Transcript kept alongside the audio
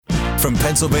From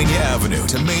Pennsylvania Avenue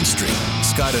to Main Street,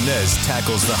 Scott ANEZ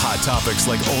tackles the hot topics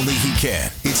like only he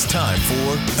can. It's time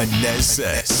for ANEZ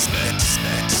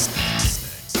SEZ.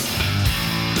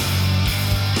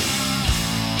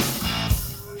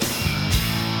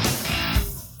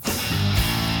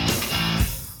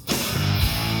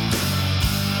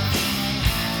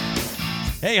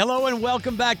 Hey, hello, and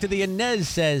welcome back to the ANEZ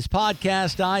SEZ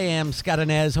podcast. I am Scott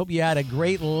ANEZ. Hope you had a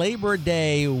great Labor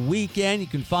Day weekend. You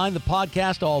can find the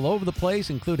podcast all over the place,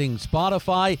 including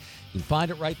Spotify. You can find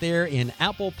it right there in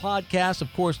Apple Podcasts,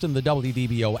 of course, in the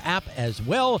WDBO app as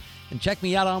well. And check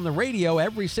me out on the radio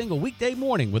every single weekday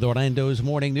morning with Orlando's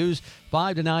Morning News,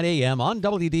 5 to 9 a.m. on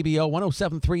WDBO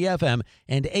 107.3 FM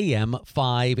and AM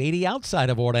 580 outside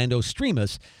of Orlando. Stream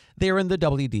us there in the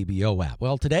WDBO app.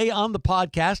 Well, today on the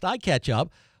podcast, I catch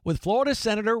up with Florida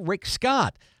Senator Rick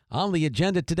Scott. On the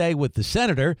agenda today with the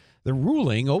senator, the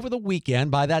ruling over the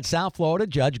weekend by that South Florida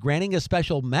judge granting a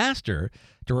special master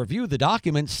to review the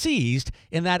documents seized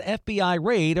in that FBI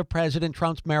raid of President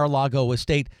Trump's Mar-a-Lago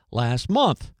estate last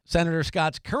month. Senator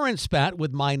Scott's current spat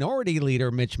with Minority Leader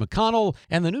Mitch McConnell,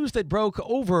 and the news that broke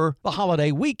over the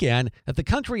holiday weekend that the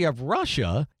country of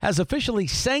Russia has officially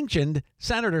sanctioned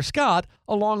Senator Scott,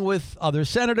 along with other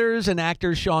senators and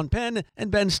actors Sean Penn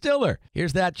and Ben Stiller.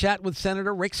 Here's that chat with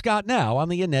Senator Rick Scott now on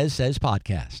the ANEZ SEZ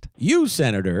podcast. You,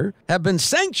 Senator, have been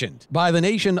sanctioned by the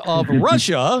nation of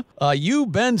Russia. You,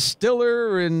 Ben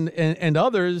Stiller, and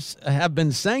others have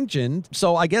been sanctioned.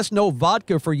 So I guess no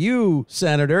vodka for you,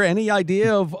 Senator. Any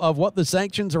idea of what the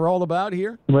sanctions are all about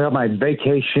here? Well, my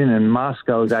vacation in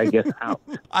Moscow is, I guess, out.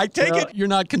 I take it you're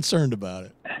not concerned about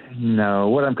it. No,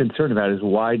 what I'm concerned about is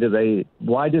why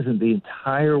doesn't the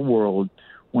entire world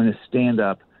want to stand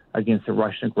up against the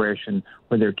Russian aggression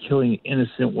where they're killing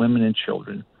innocent women and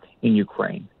children in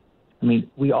Ukraine? I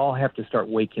mean, we all have to start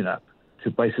waking up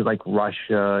to places like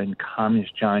Russia and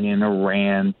Communist China and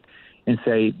Iran and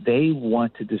say they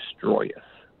want to destroy us.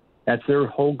 That's their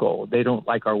whole goal. They don't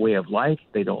like our way of life.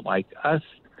 They don't like us.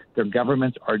 Their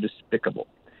governments are despicable.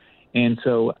 And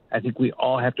so I think we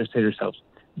all have to say to ourselves,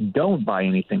 don't buy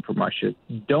anything from Russia.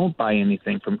 Don't buy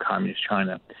anything from Communist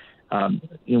China.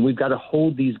 We've got to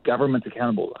hold these governments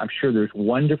accountable. I'm sure there's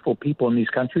wonderful people in these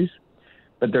countries,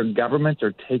 but their governments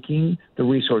are taking the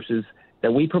resources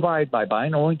that we provide by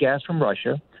buying oil and gas from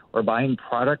Russia or buying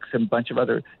products and a bunch of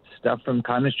other stuff from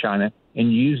Communist China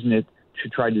and using it to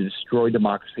try to destroy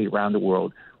democracy around the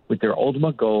world, with their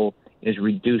ultimate goal is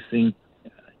reducing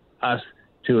us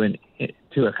to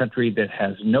a country that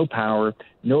has no power,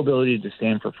 no ability to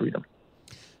stand for freedom.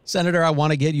 Senator, I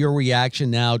want to get your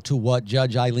reaction now to what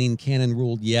Judge Eileen Cannon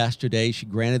ruled yesterday. She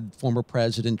granted former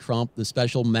President Trump the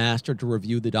special master to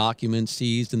review the documents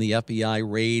seized in the FBI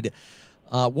raid.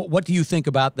 What do you think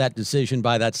about that decision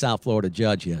by that South Florida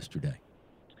judge yesterday?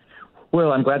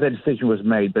 Well, I'm glad that decision was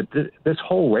made, but this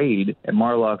whole raid at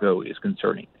Mar-a-Lago is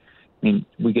concerning. I mean,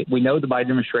 we know the Biden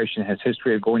administration has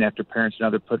history of going after parents and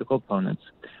other political opponents.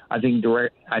 I think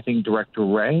Director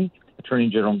Wray, Attorney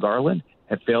General Garland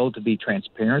have failed to be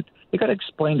transparent. They got to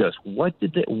explain to us what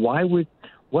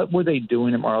were they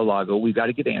doing at Mar-a-Lago? We've got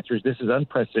to get answers. This is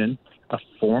unprecedented. A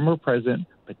former president,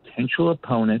 potential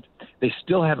opponent. They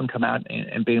still haven't come out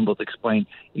and been able to explain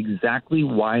exactly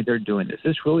why they're doing this.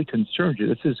 This really concerns you.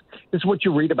 This is what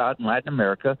you read about in Latin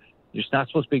America. It's not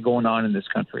supposed to be going on in this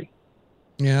country.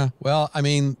 Yeah, well, I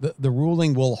mean, the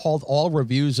ruling will halt all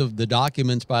reviews of the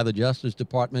documents by the Justice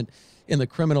Department in the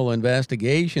criminal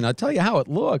investigation. I'll tell you how it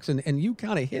looks, and you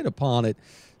kind of hit upon it,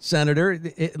 Senator.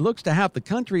 It looks to half the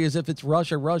country as if it's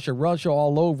Russia, Russia, Russia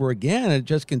all over again. It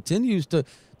just continues to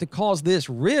cause this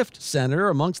rift, Senator,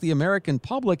 amongst the American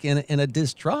public in a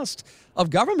distrust of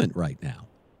government right now.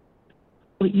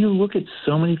 Well, you look at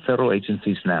so many federal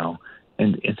agencies now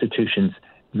and institutions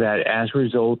that as a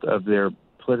result of their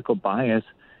political bias,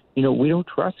 we don't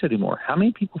trust anymore. How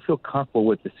many people feel comfortable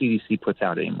with the CDC puts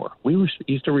out anymore? We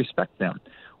used to respect them,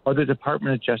 or the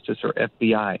Department of Justice or FBI.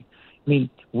 I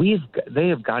mean, they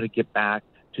have got to get back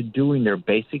to doing their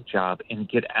basic job and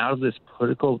get out of this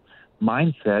political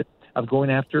mindset of going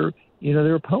after,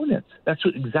 their opponents. That's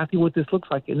exactly what this looks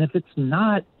like. And if it's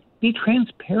not, be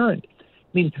transparent. I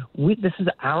mean, this is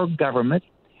our government,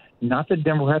 not the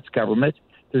Democrats' government.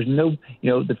 There's no,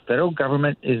 the federal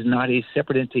government is not a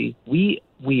separate entity. We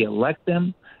elect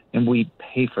them and we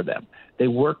pay for them. They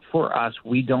work for us.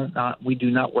 We do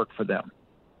not work for them.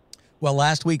 Well,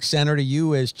 last week, Senator,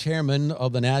 you as chairman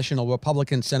of the National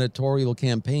Republican Senatorial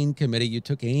Campaign Committee, you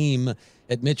took aim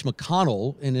at Mitch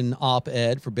McConnell in an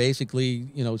op-ed for basically,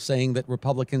 saying that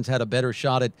Republicans had a better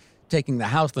shot at taking the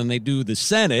House than they do the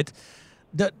Senate.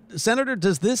 Senator,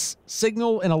 does this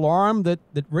signal an alarm that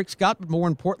Rick Scott, but more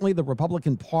importantly, the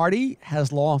Republican Party,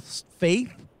 has lost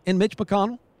faith in Mitch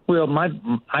McConnell? Well,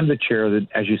 I'm the chair of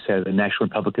as you said, the National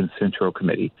Republican Central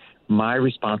Committee. My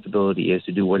responsibility is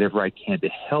to do whatever I can to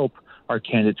help our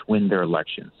candidates win their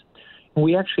elections. And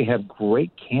we actually have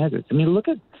great candidates.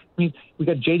 We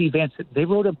got J.D. Vance. They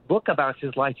wrote a book about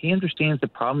his life. He understands the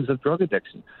problems of drug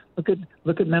addiction. Look at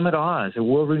Mehmet Oz, a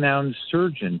world-renowned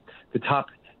surgeon, the top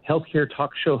healthcare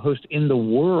talk show host in the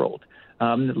world.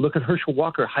 Look at Herschel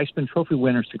Walker, Heisman Trophy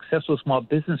winner, successful small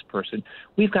business person.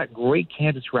 We've got great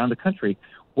candidates around the country.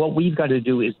 What we've got to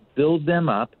do is build them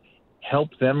up, help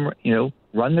them,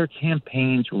 run their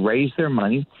campaigns, raise their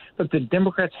money. Look, the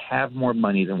Democrats have more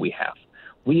money than we have.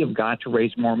 We have got to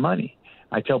raise more money.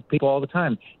 I tell people all the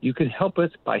time, you can help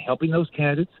us by helping those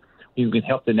candidates. You can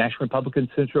help the National Republican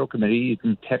Central Committee. You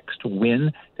can text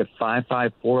WIN to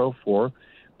 55404.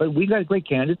 But we got great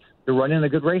candidates. They're running a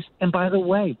good race. And by the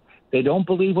way, they don't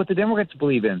believe what the Democrats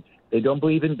believe in. They don't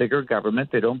believe in bigger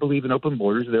government. They don't believe in open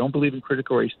borders. They don't believe in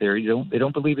critical race theory. They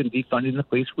don't believe in defunding the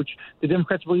police, which the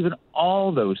Democrats believe in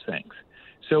all those things.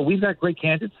 So we've got great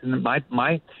candidates. And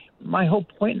my whole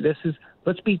point in this is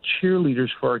let's be cheerleaders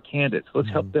for our candidates. Let's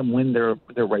help them win their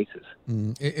races.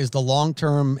 Is the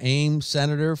long-term aim,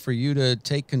 Senator, for you to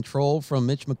take control from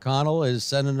Mitch McConnell as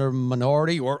Senator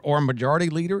minority or majority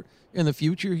leader in the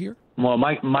future here? Well,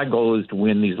 my goal is to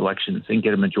win these elections and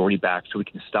get a majority back so we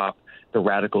can stop the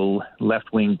radical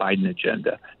left-wing Biden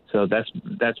agenda. So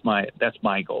that's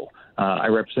my goal. I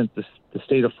represent the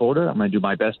state of Florida. I'm going to do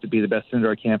my best to be the best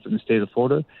senator I can from the state of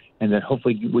Florida, and then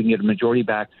hopefully we can get a majority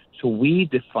back. So we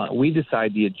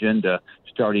decide the agenda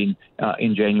starting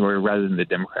in January rather than the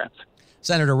Democrats.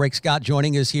 Senator Rick Scott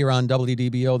joining us here on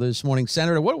WDBO this morning.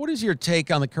 Senator, what is your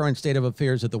take on the current state of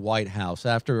affairs at the White House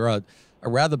after a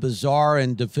rather bizarre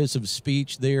and divisive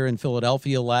speech there in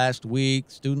Philadelphia last week,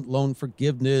 student loan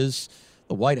forgiveness,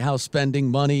 the White House spending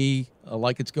money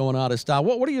like it's going out of style?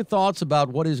 What are your thoughts about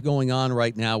what is going on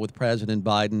right now with President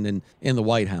Biden and in the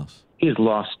White House? He's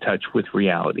lost touch with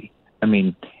reality. I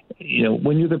mean,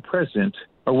 when you're the president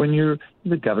or when you're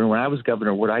the governor, when I was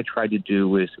governor, what I tried to do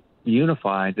was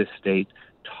unify the state,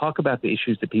 talk about the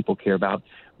issues that people care about.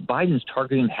 Biden's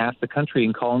targeting half the country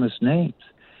and calling us names.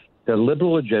 The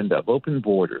liberal agenda of open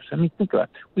borders. I mean, think about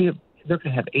it. They're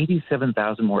going to have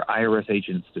 87,000 more IRS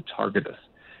agents to target us.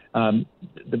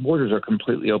 The borders are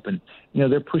completely open.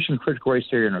 They're pushing critical race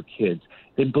theory on our kids.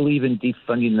 They believe in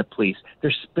defunding the police.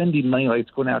 They're spending money like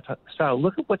it's going out of style.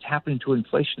 Look at what's happening to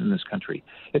inflation in this country.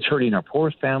 It's hurting our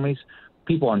poorest families.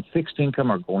 People on fixed income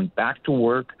are going back to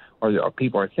work, or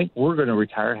people are think we're going to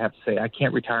retire have to say, I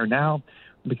can't retire now,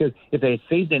 because if they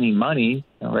saved any money,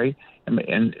 all right,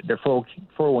 and their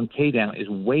 401k down is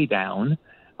way down.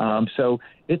 So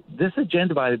this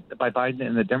agenda by Biden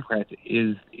and the Democrats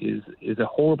is a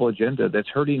horrible agenda that's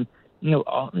hurting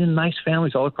nice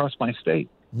families all across my state.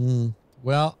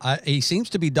 Well, he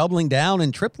seems to be doubling down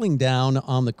and tripling down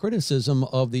on the criticism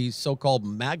of the so-called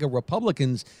MAGA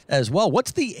Republicans as well.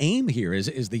 What's the aim here?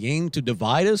 Is the aim to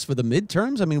divide us for the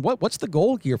midterms? I mean, what's the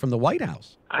goal here from the White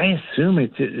House? I assume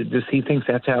he thinks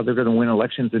that's how they're going to win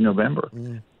elections in November.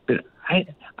 But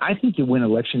I think you win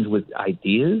elections with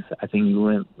ideas. I think you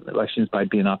win elections by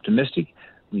being optimistic.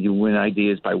 You win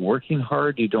ideas by working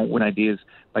hard. You don't win ideas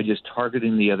by just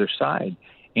targeting the other side.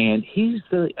 And he's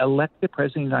the elected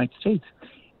president of the United States.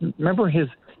 Remember his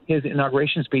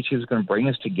inauguration speech, he was going to bring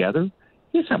us together?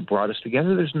 He's not brought us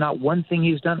together. There's not one thing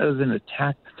he's done other than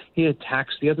attack. He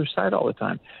attacks the other side all the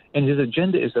time. And his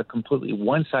agenda is a completely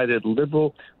one-sided,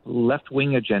 liberal,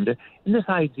 left-wing agenda. And this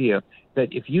idea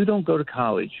that if you don't go to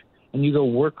college and you go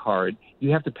work hard,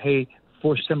 you have to pay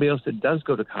for somebody else that does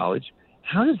go to college.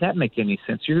 How does that make any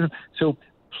sense? So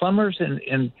plumbers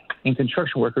and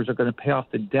construction workers are going to pay off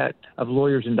the debt of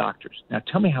lawyers and doctors. Now,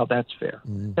 tell me how that's fair.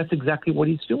 That's exactly what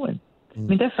he's doing. I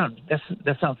mean,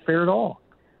 that's not fair at all.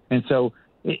 And so,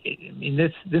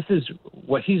 this is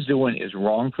what he's doing is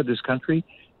wrong for this country.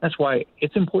 That's why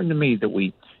it's important to me that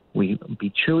we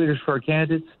be cheerleaders for our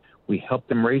candidates. We help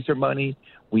them raise their money.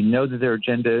 We know that their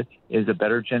agenda is a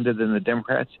better agenda than the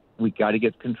Democrats. We got to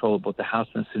get control of both the House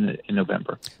and the Senate in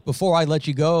November. Before I let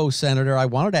you go, Senator, I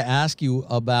wanted to ask you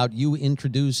about you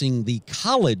introducing the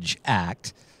College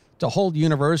Act to hold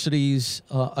universities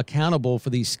accountable for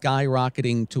these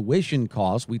skyrocketing tuition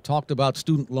costs. We talked about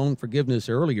student loan forgiveness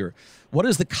earlier. What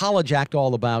is the College Act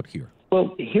all about here?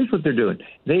 Well, here's what they're doing.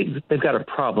 They've got a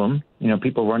problem.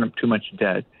 People run up too much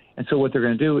debt. And so what they're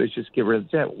going to do is just get rid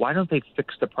of the debt. Why don't they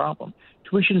fix the problem?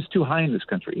 Tuition is too high in this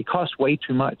country. It costs way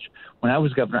too much. When I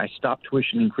was governor, I stopped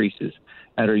tuition increases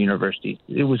at our universities.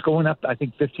 It was going up, I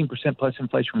think, 15% plus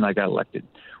inflation when I got elected.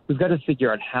 We've got to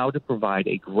figure out how to provide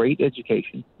a great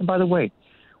education. And by the way,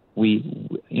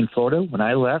 in Florida, when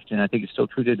I left, and I think it's still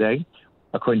true today,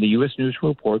 according to the U.S. News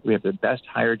Report, we have the best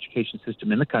higher education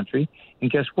system in the country.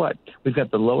 And guess what? We've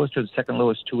got the lowest or the second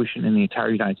lowest tuition in the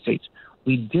entire United States.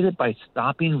 We did it by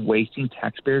stopping wasting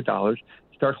taxpayer dollars,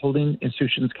 start holding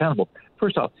institutions accountable.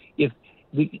 First off, if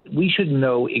we should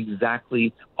know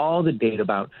exactly all the data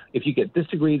about if you get this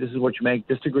degree, this is what you make,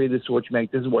 this degree, this is what you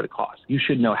make, this is what it costs. You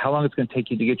should know how long it's going to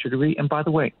take you to get your degree. And by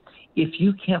the way, if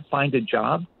you can't find a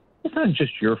job, it's not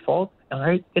just your fault, all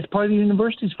right? It's part of the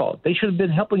university's fault. They should have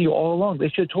been helping you all along. They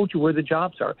should have told you where the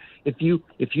jobs are. If you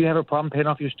have a problem paying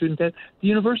off your student debt, the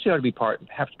university ought to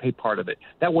have to pay part of it.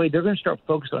 That way, they're going to start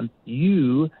focused on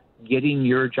you getting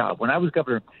your job. When I was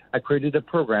governor, I created a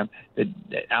program that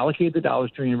allocated the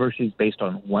dollars to universities based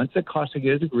on what's it costs to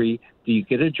get a degree, do you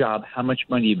get a job, how much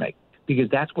money you make. Because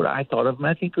that's what I thought of, and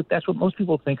I think that's what most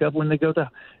people think of when they go to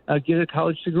get a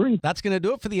college degree. That's going to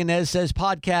do it for the ANEZ Says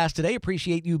podcast today.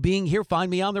 Appreciate you being here.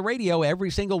 Find me on the radio every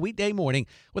single weekday morning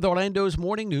with Orlando's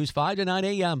Morning News, 5 to 9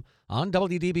 a.m. on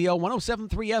WDBO 107.3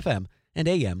 FM and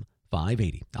AM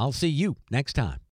 580. I'll see you next time.